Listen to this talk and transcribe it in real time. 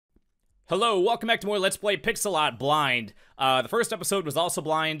Hello, welcome back to more Let's Play Pixelot Blind. The first episode was also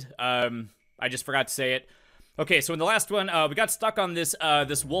blind. I just forgot to say it. Okay, so in the last one, we got stuck on this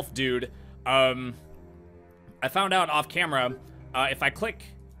this wolf dude. I found out off camera, if I click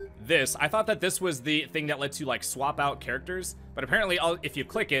this, I thought that this was the thing that lets you like swap out characters, but apparently if you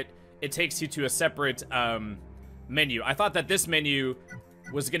click it, it takes you to a separate menu. I thought that this menu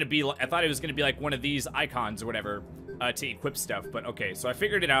was gonna be, I thought it was gonna be like one of these icons or whatever. To equip stuff, but okay, so I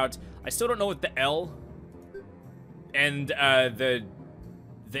figured it out. I still don't know what the L and the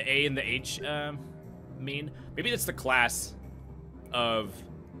A and the H mean. Maybe that's the class of,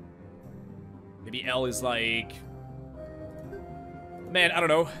 maybe L is like, man, I don't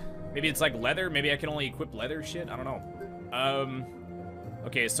know. Maybe it's like leather. Maybe I can only equip leather shit. I don't know.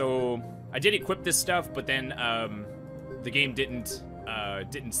 Okay, so I did equip this stuff, but then the game didn't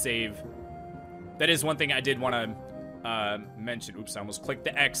save. That is one thing I did want to mention. Oops, I almost clicked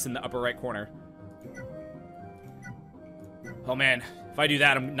the X in the upper right corner. Oh man, if I do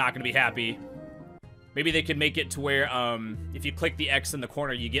that, I'm not gonna be happy. Maybe they could make it to where if you click the X in the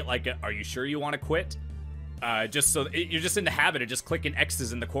corner, you get like a, are you sure you want to quit? Just so you're just in the habit of just clicking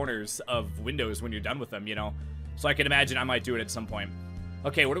X's in the corners of windows when you're done with them, you know. So I can imagine I might do it at some point.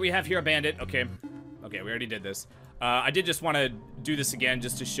 Okay, what do we have here? A bandit. Okay, we already did this. I did just want to do this again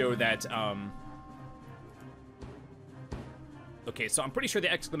just to show that okay, so I'm pretty sure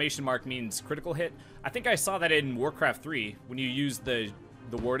the exclamation mark means critical hit. I think I saw that in Warcraft 3 when you use the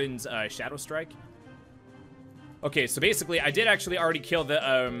Warden's Shadow Strike. Okay, so basically I did actually already kill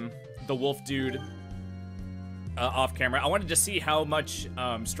the wolf dude off camera. I wanted to see how much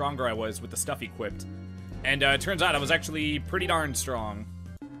stronger I was with the stuff equipped. And it turns out I was actually pretty darn strong.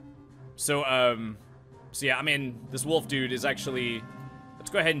 So yeah, I mean, this wolf dude is actually,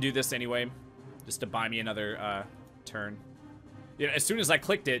 let's go ahead and do this anyway, just to buy me another turn. You know, as soon as I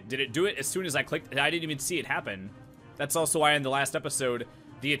clicked it, did it do it as soon as I clicked it? I didn't even see it happen. That's also why in the last episode,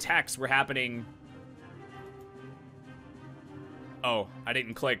 the attacks were happening. Oh, I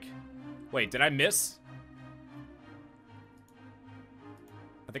didn't click. Wait, did I miss?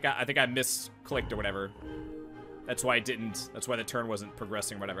 I think I misclicked or whatever. That's why it didn't, that's why the turn wasn't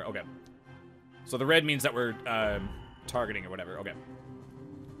progressing or whatever. Okay. So the red means that we're targeting or whatever. Okay.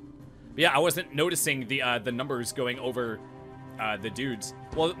 But yeah, I wasn't noticing the numbers going over the dudes.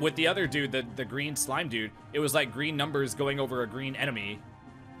 Well, with the other dude, the green slime dude, it was like green numbers going over a green enemy,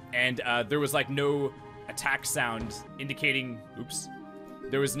 and there was like no attack sound indicating, oops,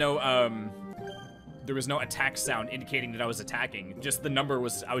 there was no attack sound indicating that I was attacking. Just the number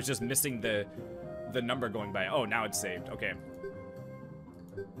was, I was just missing the number going by. Oh, now it's saved. Okay.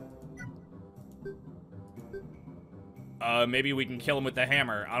 Maybe we can kill him with the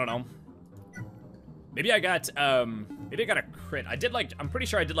hammer. I don't know. Maybe I got a crit. I did like, I'm pretty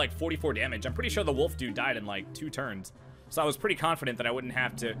sure I did like 44 damage. I'm pretty sure the wolf dude died in like 2 turns. So I was pretty confident that I wouldn't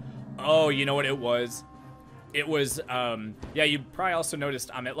have to. Oh, you know what it was? It was, yeah, you probably also noticed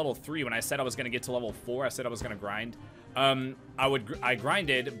I'm at level 3 when I said I was gonna get to level 4. I said I was gonna grind. I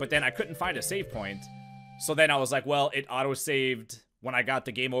grinded, but then I couldn't find a save point. So then I was like, well, it auto-saved when I got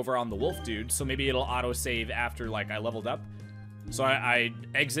the game over on the wolf dude. So maybe it'll auto-save after like I leveled up. So I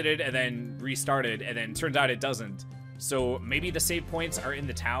exited and then restarted, and then turns out it doesn't. So maybe the save points are in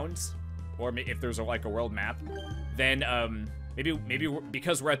the towns, or if there's like a world map. Then maybe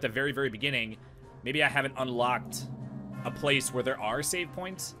because we're at the very, very beginning, maybe I haven't unlocked a place where there are save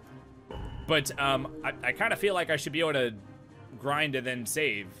points. But I kind of feel like I should be able to grind and then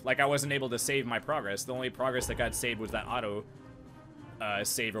save. Like I wasn't able to save my progress. The only progress that got saved was that auto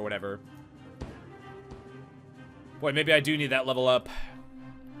save or whatever. Boy, maybe I do need that level up.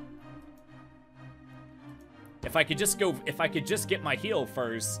 If I could just get my heal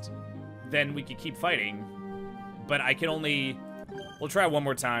first, then we could keep fighting. But I can only, we'll try one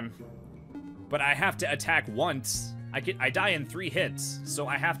more time. But I have to attack once. I die in 3 hits, so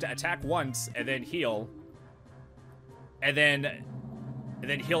I have to attack once and then heal. And then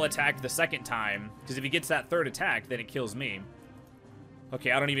he'll attack the second time, because if he gets that 3rd attack, then it kills me. Okay,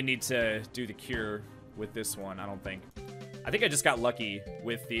 I don't even need to do the cure with this one, I don't think. I think I just got lucky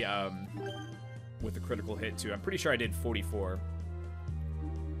with the critical hit too. I'm pretty sure I did 44.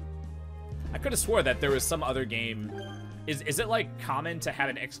 I could have swore that there was some other game. Is it like common to have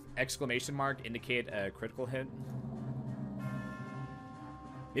an exclamation mark indicate a critical hit?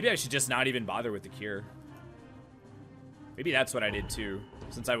 Maybe I should just not even bother with the cure. Maybe that's what I did too,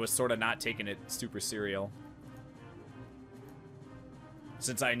 since I was sort of not taking it super serial.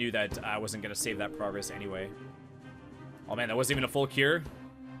 Since I knew that I wasn't going to save that progress anyway. Oh man, that wasn't even a full cure.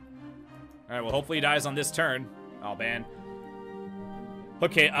 Alright, well hopefully he dies on this turn. Oh man.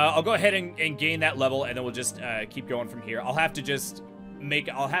 Okay, I'll go ahead and gain that level, and then we'll just keep going from here. I'll have to just make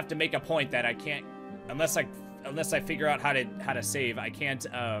a point that I can't, unless I figure out how to save. I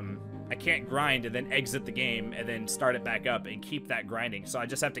can't grind and then exit the game and then start it back up and keep that grinding. So I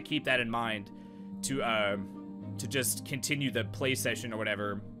just have to keep that in mind to just continue the play session or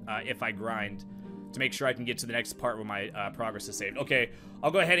whatever if I grind, to make sure I can get to the next part where my progress is saved. Okay,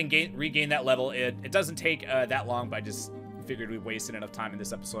 I'll go ahead and regain that level. It doesn't take that long, but I just figured we wasted enough time in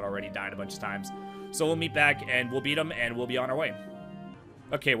this episode already, died a bunch of times. So we'll meet back and we'll beat them and we'll be on our way.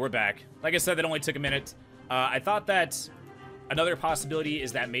 Okay, we're back. Like I said, that only took a minute. I thought that another possibility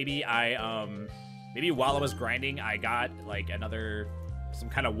is that maybe maybe while I was grinding, I got like some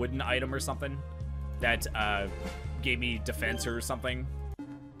kind of wooden item or something that gave me defense or something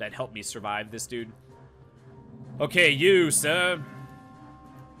that helped me survive this dude. Okay, you, sir.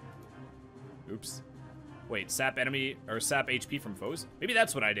 Oops. Wait, sap enemy, or sap HP from foes? Maybe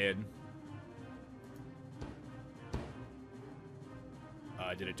that's what I did.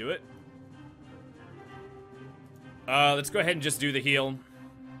 Did it do it? Let's go ahead and just do the heal.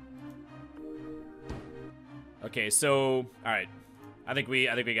 Okay, so, alright. I think we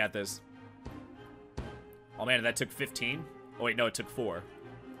got this. Oh man, that took 15? Oh wait, no, it took 4.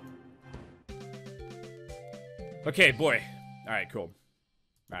 Okay, boy. Alright, cool.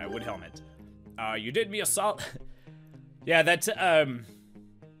 Alright, wood helmet. You did me a solid. Yeah,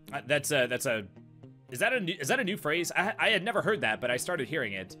 is that a new phrase? I had never heard that, but I started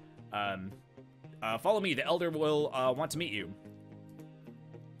hearing it. Follow me. The elder will want to meet you.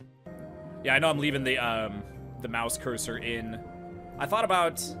 Yeah, I know I'm leaving the mouse cursor in. I thought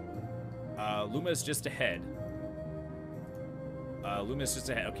about Luma's just ahead. Luma's just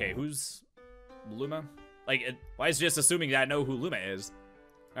ahead. Okay, who's Luma? Like, why is it just assuming that I know who Luma is?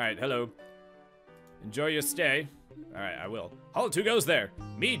 All right, hello. Enjoy your stay. All right, I will. Halt, who goes there?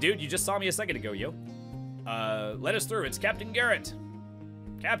 Me, dude. You just saw me a second ago, yo. Let us through. It's Captain Garrett.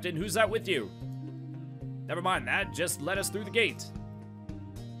 Captain, who's that with you? Never mind that. Just let us through the gate.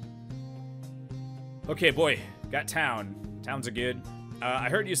 Okay, boy. Got town. Towns are good. I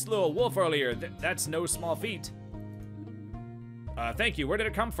heard you slew a wolf earlier. That's no small feat. Thank you. Where did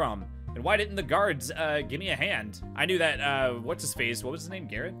it come from? And why didn't the guards give me a hand? I knew that, what's his face? What was his name?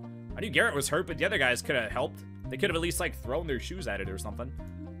 Garrett? I knew Garrett was hurt, but the other guys could have helped. They could have at least, like, thrown their shoes at it or something.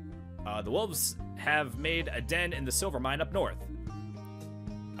 The wolves have made a den in the silver mine up north.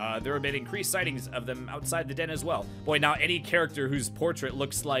 There have been increased sightings of them outside the den as well. Boy, now any character whose portrait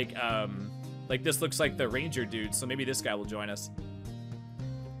looks like this looks like the ranger dude, so maybe this guy will join us.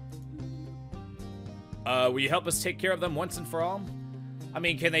 Will you help us take care of them once and for all? I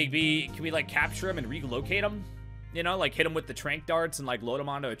mean, can we, like, capture them and relocate them? You know, like, hit them with the tranq darts and, like, load them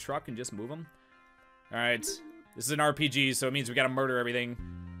onto a truck and just move them? Alright. This is an RPG, so it means we gotta murder everything.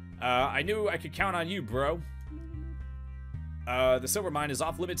 I knew I could count on you, bro. The silver mine is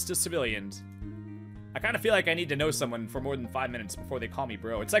off limits to civilians. I kind of feel like I need to know someone for more than 5 minutes before they call me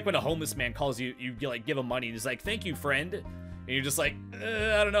bro. It's like when a homeless man calls you, like, give him money, and he's like, thank you, friend. And you're just like,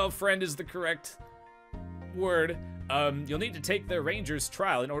 I don't know if friend is the correct word. You'll need to take the ranger's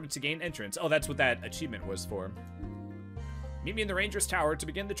trial in order to gain entrance. Oh, that's what that achievement was for. Meet me in the ranger's tower to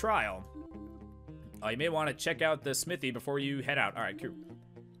begin the trial. You may want to check out the smithy before you head out. All right, cool.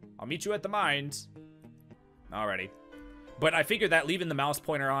 I'll meet you at the mines. Alrighty. But I figured that leaving the mouse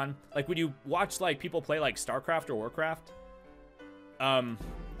pointer on, like when you watch like people play like StarCraft or Warcraft,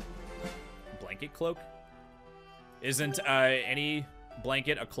 blanket cloak? Isn't any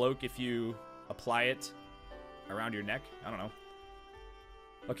blanket a cloak if you apply it around your neck? I don't know.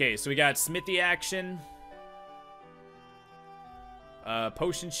 Okay, so we got smithy action.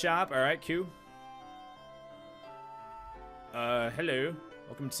 Potion shop. Alright, Q. Hello.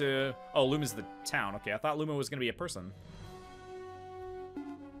 Welcome to... Oh, Luma's the town. Okay, I thought Luma was gonna be a person.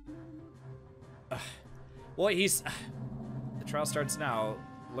 Well, he's... The trial starts now.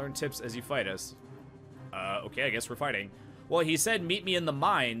 Learn tips as you fight us. Okay, I guess we're fighting. Well, he said meet me in the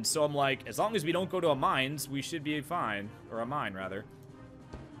mine, so I'm like, as long as we don't go to a mines, we should be fine. Or a mine, rather.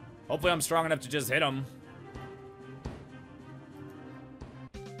 Hopefully I'm strong enough to just hit him.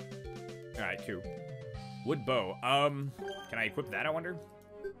 Alright, cool. Wood bow. Can I equip that, I wonder?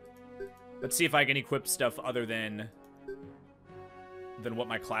 Let's see if I can equip stuff other than what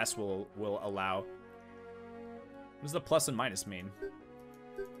my class will allow. What does the plus and minus mean?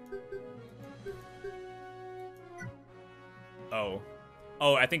 Oh.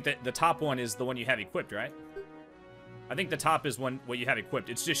 Oh, I think that the top one is the one you have equipped, right? I think the top is what you have equipped.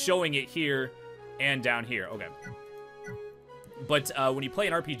 It's just showing it here and down here. Okay. But when you play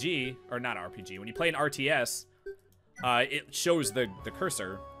an RPG, or not RPG, when you play an RTS, it shows the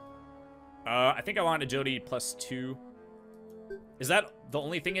cursor. I think I want agility +2. Is that the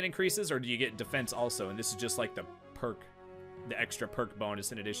only thing it increases, or do you get defense also? And this is just like the perk, the extra perk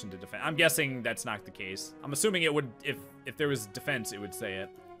bonus in addition to defense. I'm guessing that's not the case. I'm assuming it would, if there was defense, it would say it.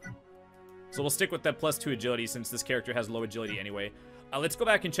 So we'll stick with that +2 agility since this character has low agility anyway. Let's go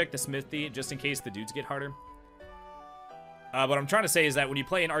back and check the smithy just in case the dudes get harder. What I'm trying to say is that when you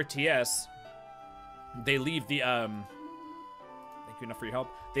play an RTS, they leave the, thank you enough for your help.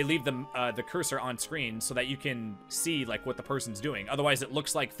 They leave the cursor on screen so that you can see like what the person's doing. Otherwise, it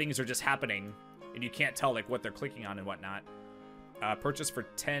looks like things are just happening and you can't tell like what they're clicking on and whatnot. Purchase for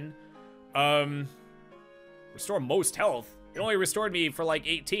 10. Restore most health. It only restored me for like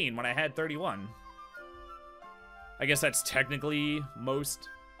 18 when I had 31. I guess that's technically most.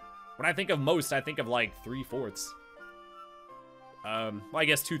 When I think of most, I think of like 3/4. Well, I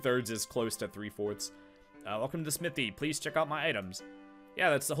guess 2/3 is close to 3/4. Welcome to Smithy. Please check out my items. Yeah,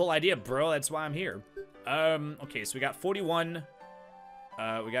 that's the whole idea, bro. That's why I'm here. Okay, so we got 41.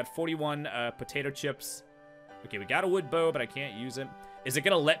 We got 41 potato chips. Okay, we got a wood bow, but I can't use it. Is it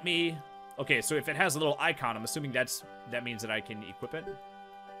gonna let me? Okay, so if it has a little icon, I'm assuming that means that I can equip it.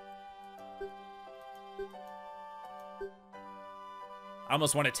 I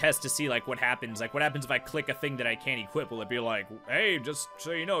almost want to test to see like what happens. Like what happens if I click a thing that I can't equip? Will it be like, hey, just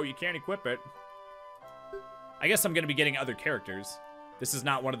so you know, you can't equip it? I guess I'm gonna be getting other characters. This is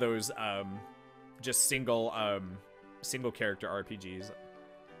not one of those just single character RPGs.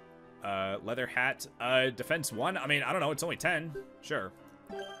 Leather hat, defense 1. I mean, I don't know. It's only 10. Sure.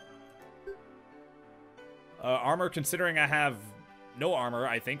 Armor, considering I have no armor,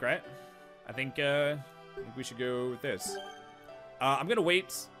 I think, right? I think we should go with this. I'm gonna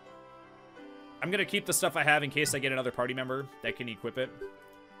wait. I'm gonna keep the stuff I have in case I get another party member that can equip it.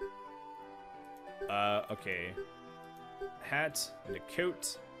 Okay. Hat and a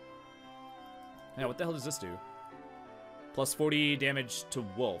coat. Now, what the hell does this do? Plus 40 damage to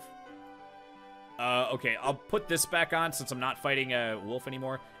wolf. Okay, I'll put this back on since I'm not fighting a wolf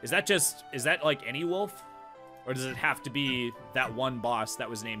anymore. Is that like any wolf? Or does it have to be that one boss that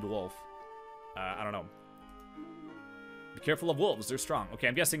was named Wolf? I don't know. Be careful of wolves, they're strong. Okay,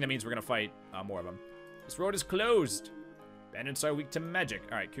 I'm guessing that means we're gonna fight more of them. This road is closed. Bandits are weak to magic.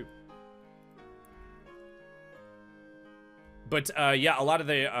 Alright, cool. But, yeah, a lot of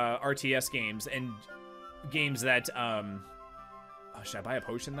the RTS games and games that, oh, should I buy a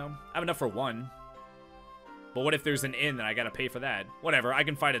potion, though? I have enough for 1. But what if there's an inn and I gotta pay for that? Whatever, I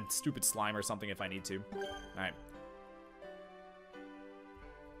can fight a stupid slime or something if I need to. Alright.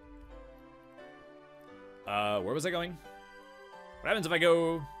 Where was I going? What happens if I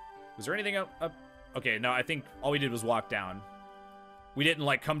go... Was there anything up? Okay, no, I think all we did was walk down. We didn't,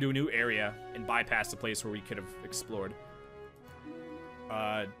 like, come to a new area and bypass the place where we could have explored.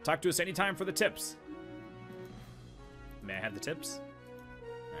 Talk to us anytime for the tips. May I have the tips?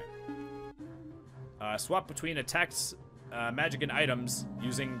 Swap between attacks, magic, and items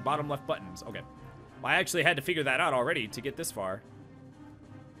using bottom left buttons. Okay. Well, I actually had to figure that out already to get this far.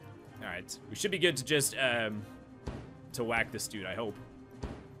 Alright. We should be good to just, to whack this dude, I hope.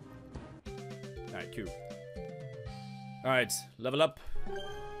 Alright, cool. Alright, level up.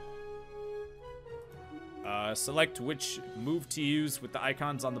 Select which move to use with the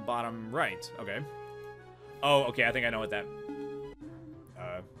icons on the bottom right. Okay. Oh, okay, I think I know what that...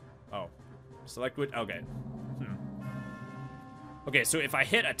 oh. Select which... Okay. Okay, so if I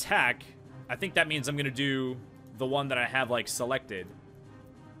hit attack, I think that means I'm gonna do the one that I have, like, selected.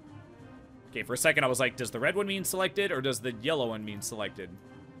 Okay, for a second I was like, does the red one mean selected, or does the yellow one mean selected?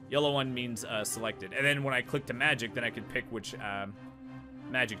 Yellow one means, selected. And then when I click to magic, then I can pick which,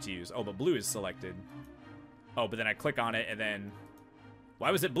 magic to use. Oh, but blue is selected. Oh, but then I click on it, and then...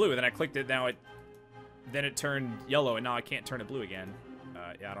 Why was it blue? And then I clicked it, now it... Then it turned yellow, and now I can't turn it blue again.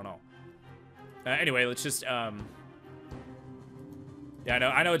 Yeah, I don't know. Anyway, let's just, Yeah,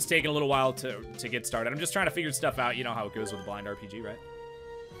 I know it's taking a little while to get started. I'm just trying to figure stuff out. You know how it goes with a blind RPG, right?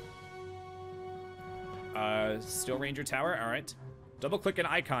 Steel Ranger Tower, alright. Double-click an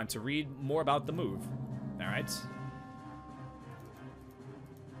icon to read more about the move. Alright.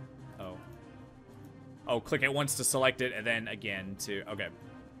 Oh. Oh, click it once to select it, and then again to... Okay.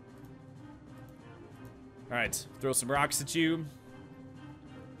 Alright, throw some rocks at you.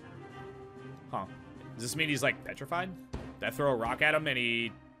 Huh. Does this mean he's, like, petrified? Did I throw a rock at him and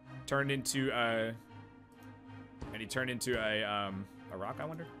he turned into, a rock, I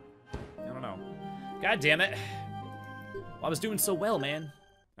wonder? I don't know. God damn it. Well, I was doing so well, man.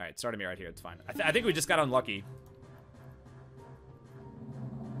 Alright, started me right here, it's fine. I think we just got unlucky.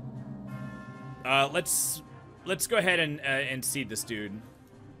 Let's let's go ahead and seed this dude.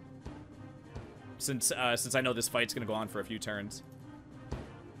 Since I know this fight's gonna go on for a few turns.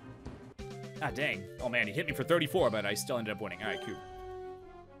 Ah, dang. Oh man, he hit me for 34, but I still ended up winning. All right, cool.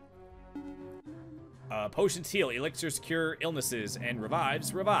 Potions heal, elixirs cure illnesses, and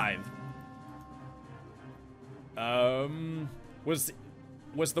revives revive. Was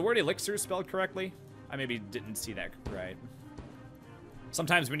the word elixir spelled correctly? I maybe didn't see that right.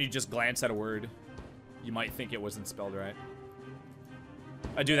 Sometimes when you just glance at a word, you might think it wasn't spelled right.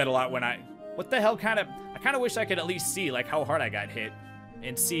 I do that a lot when what the hell I kind of wish I could at least see like how hard I got hit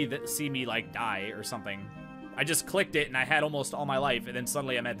and see me like die or something. I just clicked it and I had almost all my life and then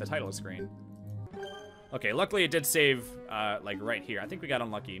suddenly I'm at the title screen. Okay, luckily it did save like right here. I think we got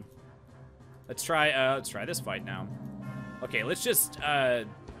unlucky. Let's try this fight now. Okay, let's just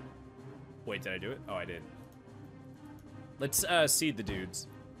wait, did I do it? Oh, I did. Let's seed the dudes.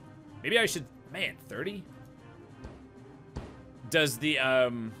 Maybe I should, man, 30? Does the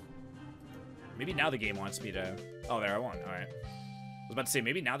maybe now the game wants me to, oh, there I won. All right. I was about to say,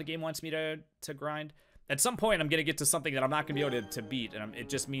 maybe now the game wants me to grind. At some point, I'm going to get to something that I'm not going to be able to beat, and it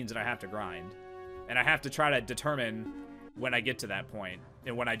just means that I have to grind. And I have to try to determine when I get to that point,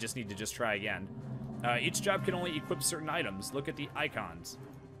 and when I just need to just try again. Each job can only equip certain items. Look at the icons.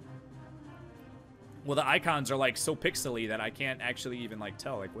 Well, the icons are, like, so pixely that I can't actually even, like,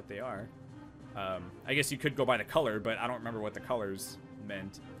 tell, like, what they are. I guess you could go by the color, but I don't remember what the colors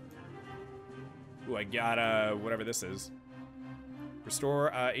meant. Ooh, I got, whatever this is.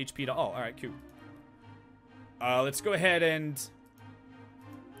 Restore HP to all. Alright, cool. Let's go ahead and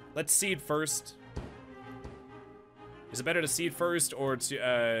let's seed first. Is it better to seed first or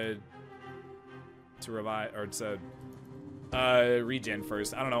to revive or to regen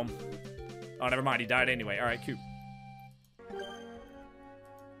first? I don't know. Oh, never mind. He died anyway. Alright, cool.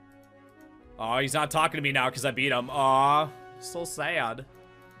 Oh, he's not talking to me now because I beat him. Aw, so sad.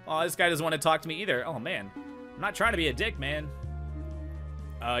 Oh, this guy doesn't want to talk to me either. Oh, man. I'm not trying to be a dick, man.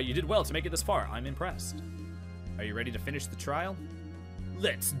 You did well to make it this far. I'm impressed. Are you ready to finish the trial?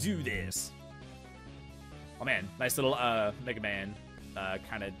 Let's do this. Oh, man. Nice little Mega Man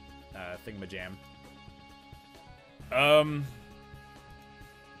kind of thingamajam. Well,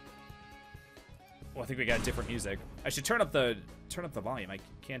 I think we got different music. I should turn up the volume. I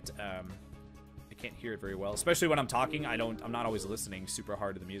can't hear it very well, especially when I'm talking. I'm not always listening super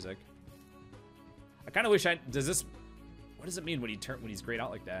hard to the music. I kind of wish what does it mean when he's grayed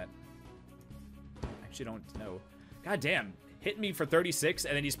out like that? I actually don't know. God damn, hit me for 36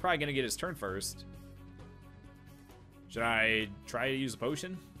 and then he's probably gonna get his turn first. Should I try to use a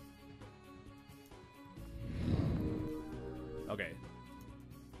potion? Okay.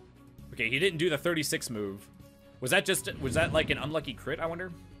 Okay, he didn't do the 36 move. Was that like an unlucky crit, I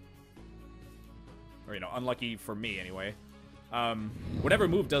wonder? Or, you know, unlucky for me, anyway. Whatever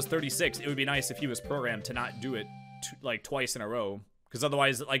move does 36, it would be nice if he was programmed to not do it, like, twice in a row. Because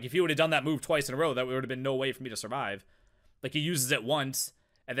otherwise, like, if he would have done that move twice in a row, that would have been no way for me to survive. Like, he uses it once,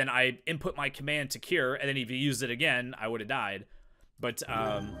 and then I input my command to cure, and then if he used it again, I would have died. But,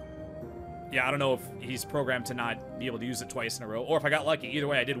 yeah, I don't know if he's programmed to not be able to use it twice in a row, or if I got lucky. Either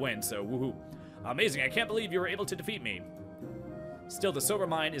way, I did win, so woohoo. Amazing, I can't believe you were able to defeat me. Still, the silver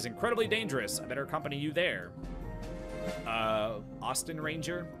mine is incredibly dangerous. I better accompany you there. Austin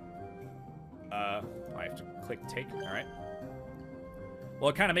Ranger. I have to click take, all right. Well,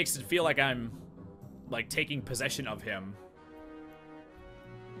 it kind of makes it feel like I'm, like, taking possession of him.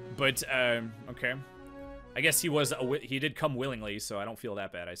 But, okay. I guess he did come willingly, so I don't feel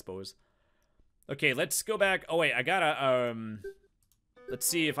that bad, I suppose. Okay, let's go back. Oh, wait, I gotta, let's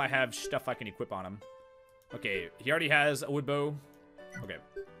see if I have stuff I can equip on him. Okay, he already has a wood bow. Okay.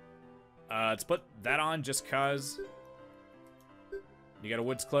 Let's put that on just cause. You got a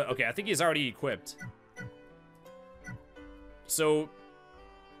wood's club. Okay, I think he's already equipped. So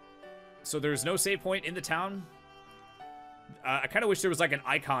there's no save point in the town? I kind of wish there was like an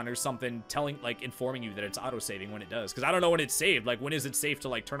icon or something informing you that it's auto-saving when it does. Because I don't know when it's saved. Like, when is it safe to,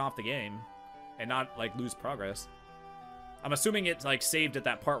 like, turn off the game and not, like, lose progress? I'm assuming it's, like, saved at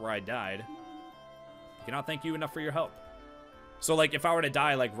that part where I died. Cannot thank you enough for your help. So, like, if I were to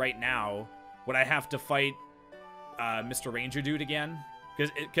die, like, right now, would I have to fight Mr. Ranger Dude again?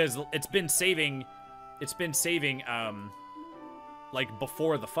 Because it's been saving, like,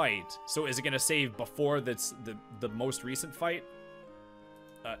 before the fight. So is it going to save before the most recent fight?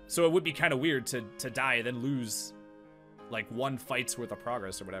 So it would be kind of weird to die and then lose, like, one fight's worth of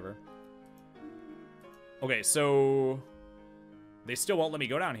progress or whatever. Okay, so they still won't let me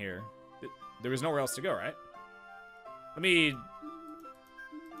go down here. There was nowhere else to go, right? Let me...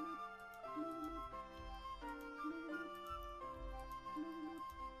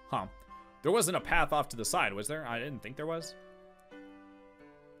 Huh. There wasn't a path off to the side, was there? I didn't think there was.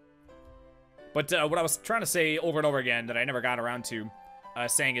 But what I was trying to say over and over again that I never got around to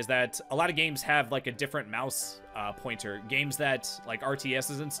saying is that a lot of games have like a different mouse pointer. Games that like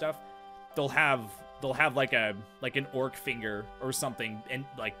RTSs and stuff, they'll have like an orc finger or something and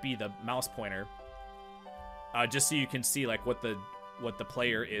like be the mouse pointer. Just so you can see like what the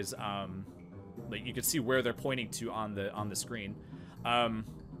player is like you can see where they're pointing to on the screen.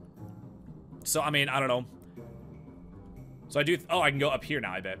 So I mean, I don't know. So I do I can go up here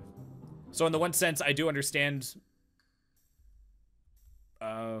now, I bet. So in the one sense, I do understand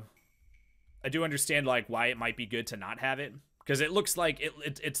like why it might be good to not have it, because it looks like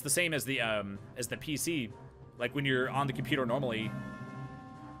it's the same as the PC, like when you're on the computer normally.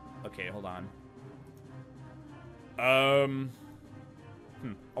 Okay, hold on. I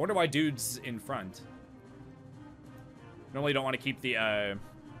wonder why dude's in front. Normally don't want to keep the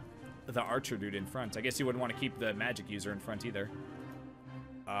archer dude in front. I guess you wouldn't want to keep the magic user in front either.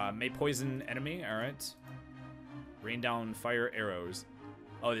 May poison enemy. All right. Rain down fire arrows.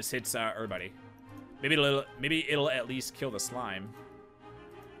 Oh, this hits everybody. Maybe it'll at least kill the slime.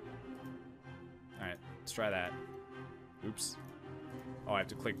 All right, let's try that. Oops. Oh, I have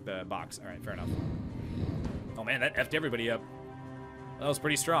to click the box. All right, fair enough. Oh man, that effed everybody up. That was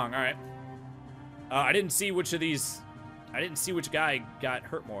pretty strong. All right. I didn't see which of these. I didn't see which guy got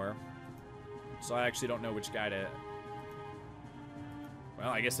hurt more, so I actually don't know which guy to. Well,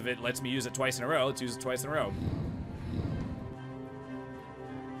 I guess if it lets me use it twice in a row, let's use it twice in a row.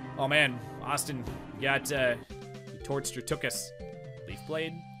 Oh man, Austin, you got you torched or took us. Leaf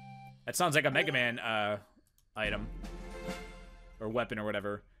blade? That sounds like a Mega Man item. Or weapon or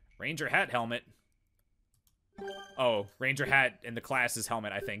whatever. Ranger hat helmet. Oh, Ranger hat in the class is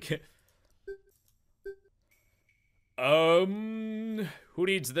helmet, I think. Who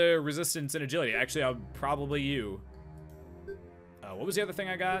needs the resistance and agility? Actually, probably you. What was the other thing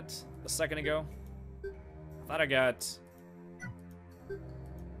I got a second ago? I thought I got...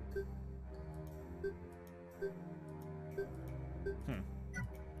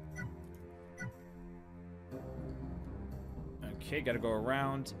 Okay, gotta go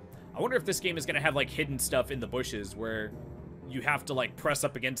around. I wonder if this game is gonna have like hidden stuff in the bushes where you have to like press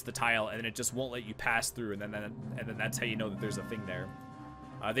up against the tile and then it just won't let you pass through, and then that's how you know that there's a thing there.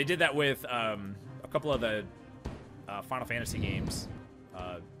 They did that with a couple of the Final Fantasy games.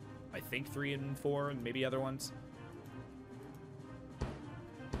 I think 3 and 4 and maybe other ones.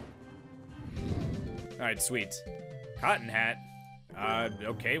 All right, sweet. Cotton hat.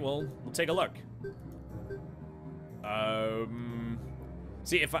 Okay, well, we'll take a look.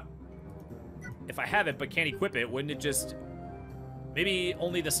 See, if I have it but can't equip it, wouldn't it just... Maybe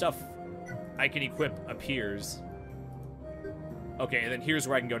only the stuff I can equip appears. Okay, and then here's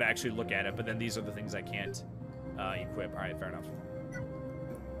where I can go to actually look at it, but then these are the things I can't equip. All right, fair enough.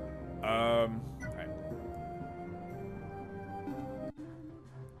 All right.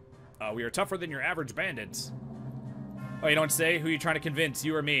 We are tougher than your average bandits. Oh, you don't say? Who are you trying to convince,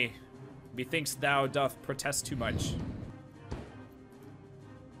 you or me? Methinks thou doth protest too much.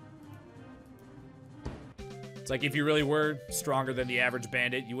 It's like if you really were stronger than the average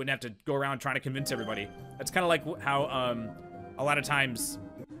bandit, you wouldn't have to go around trying to convince everybody. That's kind of like how a lot of times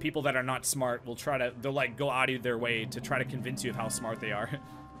people that are not smart will they'll like go out of their way to try to convince you of how smart they are.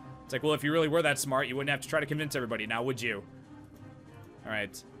 It's like, well, if you really were that smart, you wouldn't have to try to convince everybody, now would you? All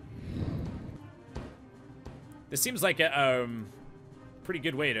right. This seems like a pretty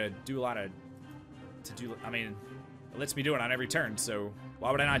good way to do a lot of... I mean, it lets me do it on every turn, so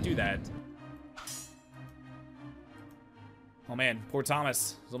why would I not do that? Oh man, poor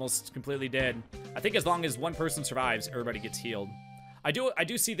Thomas is almost completely dead. I think as long as one person survives, everybody gets healed. I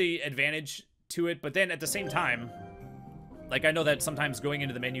do see the advantage to it, but then at the same time, like I know that sometimes going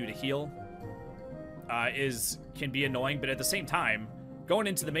into the menu to heal can be annoying, but at the same time, going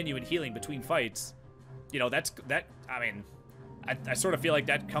into the menu and healing between fights, you know, I mean, I sort of feel like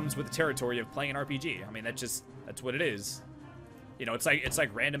that comes with the territory of playing an RPG. I mean, that's what it is. You know, it's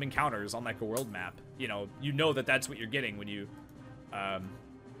like random encounters on like a world map. You know that that's what you're getting when you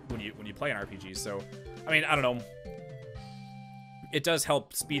play an RPG. So, I mean, I don't know. It does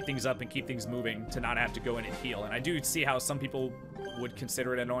help speed things up and keep things moving to not have to go in and heal. And I do see how some people would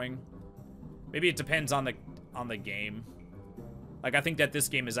consider it annoying. Maybe it depends on the game. Like, I think that this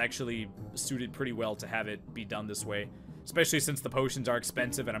game is actually suited pretty well to have it be done this way, especially since the potions are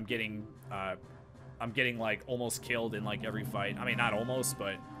expensive and I'm getting like almost killed in like every fight. I mean, not almost,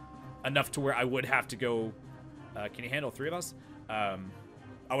 but enough to where I would have to go. Can you handle 3 of us? I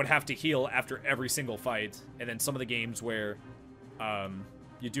would have to heal after every single fight, and then some of the games where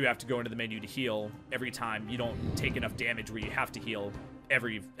you do have to go into the menu to heal every time. You don't take enough damage where you have to heal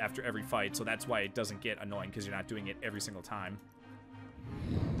after every fight, so that's why it doesn't get annoying, because you're not doing it every single time.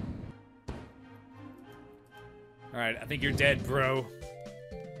 Alright, I think you're dead, bro.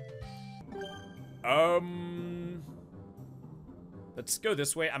 Let's go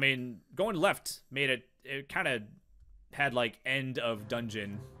this way. I mean, going left made it kind of had, like, end of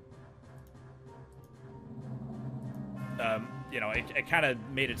dungeon. You know, it kind of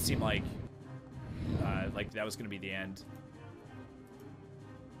made it seem like that was going to be the end.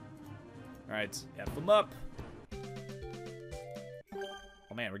 Alright, F them up.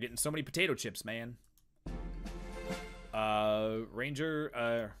 Oh man, we're getting so many potato chips, man. Ranger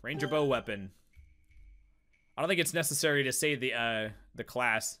bow weapon. I don't think it's necessary to say the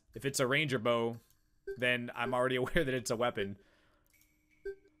class. If it's a ranger bow, then I'm already aware that it's a weapon.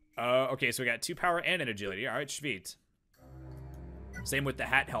 Okay, so we got 2 power and an agility. Alright, sweet. Same with the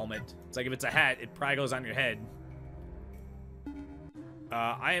hat helmet. It's like if it's a hat, it probably goes on your head.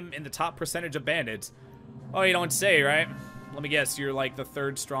 I am in the top percentage of bandits. Oh, you don't say, right? Let me guess, you're like the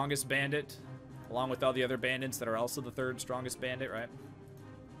 3rd strongest bandit, along with all the other bandits that are also the 3rd strongest bandit, right?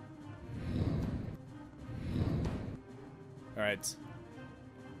 Alright.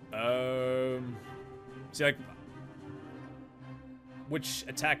 See, like, which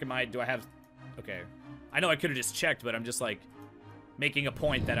attack do I have? Okay. I know I could have just checked, but I'm just, like, making a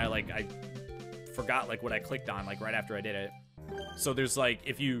point that I forgot, like, what I clicked on, like, right after I did it. So there's, like,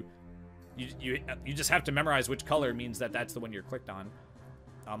 if you just have to memorize which color means that that's the one you're clicked on.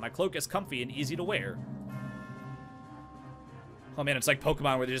 My cloak is comfy and easy to wear. Oh man, it's like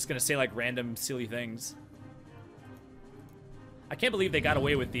Pokemon where they're just gonna say like random silly things. I can't believe they got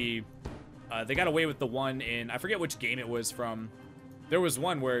away with the one in, I forget which game it was from. There was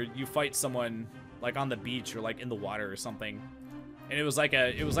one where you fight someone like on the beach or like in the water or something, and it was like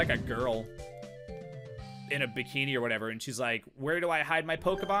a girl in a bikini or whatever, and she's like, "Where do I hide my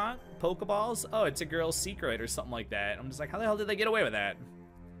Pokeballs? Oh, it's a girl's secret," or something like that. I'm just like, how the hell did they get away with that?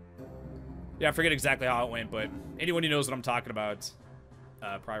 Yeah, I forget exactly how it went, but anyone who knows what I'm talking about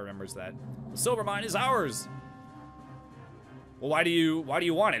probably remembers that. The silver mine is ours. Well, why do you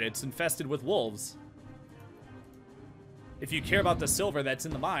want it? It's infested with wolves. If you care about the silver that's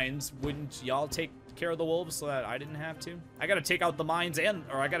in the mines, wouldn't y'all take care of the wolves so that I didn't have to? I gotta take out the mines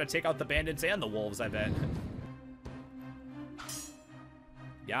or I gotta take out the bandits and the wolves, I bet.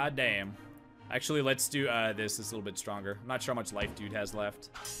 God damn. Actually, let's do this. It's a little bit stronger. I'm not sure how much life dude has left.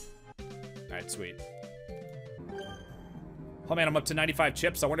 Alright, sweet. Oh man, I'm up to 95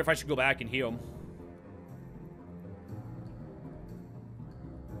 chips. I wonder if I should go back and heal.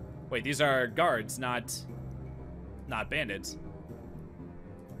 Wait, these are guards, not bandits.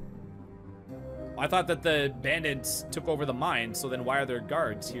 I thought that the bandits took over the mine, so then why are there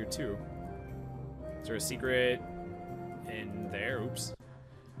guards here too? Is there a secret in there? Oops.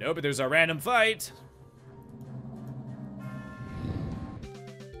 No, but there's a random fight.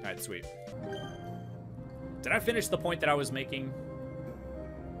 Alright, sweet. Did I finish the point that I was making?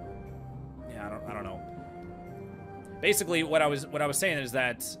 Yeah, I don't know. Basically, what I was saying is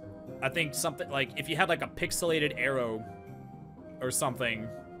that I think something like if you had like a pixelated arrow or something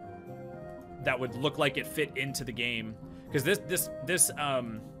that would look like it fit into the game, because this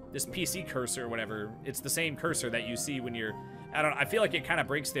PC cursor or whatever, it's the same cursor that you see when you're, I feel like it kind of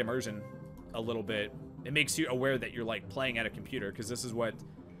breaks the immersion a little bit. It makes you aware that you're like playing at a computer, because this is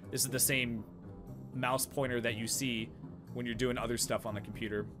the same mouse pointer that you see when you're doing other stuff on the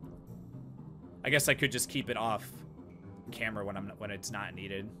computer. I guess I could just keep it off camera when it's not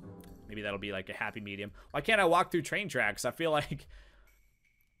needed. Maybe that'll be like a happy medium. Why can't I walk through train tracks? I feel like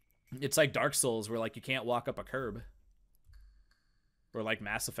it's like Dark Souls where like you can't walk up a curb. Or like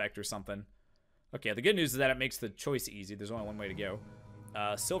Mass Effect or something. Okay, the good news is that it makes the choice easy. There's only one way to go.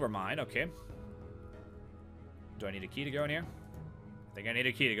 Silver mine, okay. Do I need a key to go in here? I think I need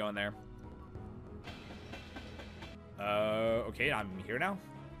a key to go in there. Okay, I'm here now.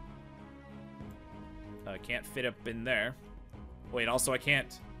 Can't fit up in there. Wait, also I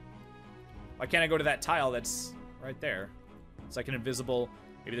can't. Why can't I go to that tile that's right there? It's like an invisible.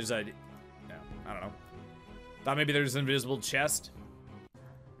 Maybe there's a. No, I don't know. Thought maybe there's an invisible chest.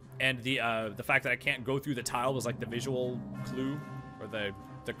 And the fact that I can't go through the tile was like the visual clue, or the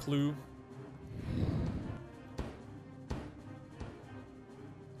clue.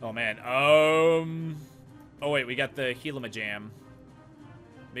 Oh man. Oh wait, we got the Helimajam.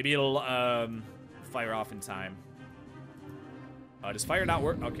 Maybe it'll fire off in time. Does fire not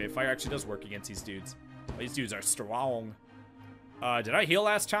work? Okay, fire actually does work against these dudes. Oh, these dudes are strong. Did I heal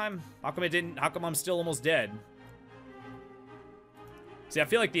last time? How come it didn't? How come I'm still almost dead? See, I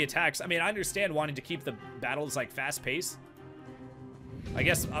feel like the attacks, I mean, I understand wanting to keep the battles, like, fast-paced. I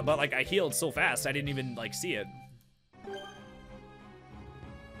guess, but, like, I healed so fast, I didn't even, like, see it.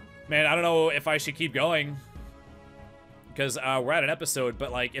 Man, I don't know if I should keep going. Because we're at an episode,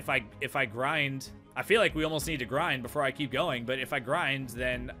 but, like, if I grind... I feel like we almost need to grind before I keep going, but if I grind,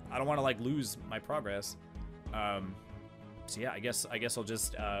 then I don't want to, like, lose my progress. So, yeah, I guess I'll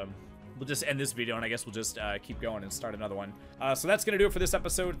just... we'll just end this video, and I guess we'll just keep going and start another one. So that's going to do it for this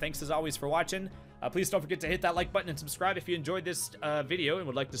episode. Thanks, as always, for watching. Please don't forget to hit that like button and subscribe if you enjoyed this video and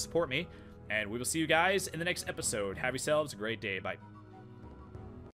would like to support me. And we will see you guys in the next episode. Have yourselves a great day. Bye.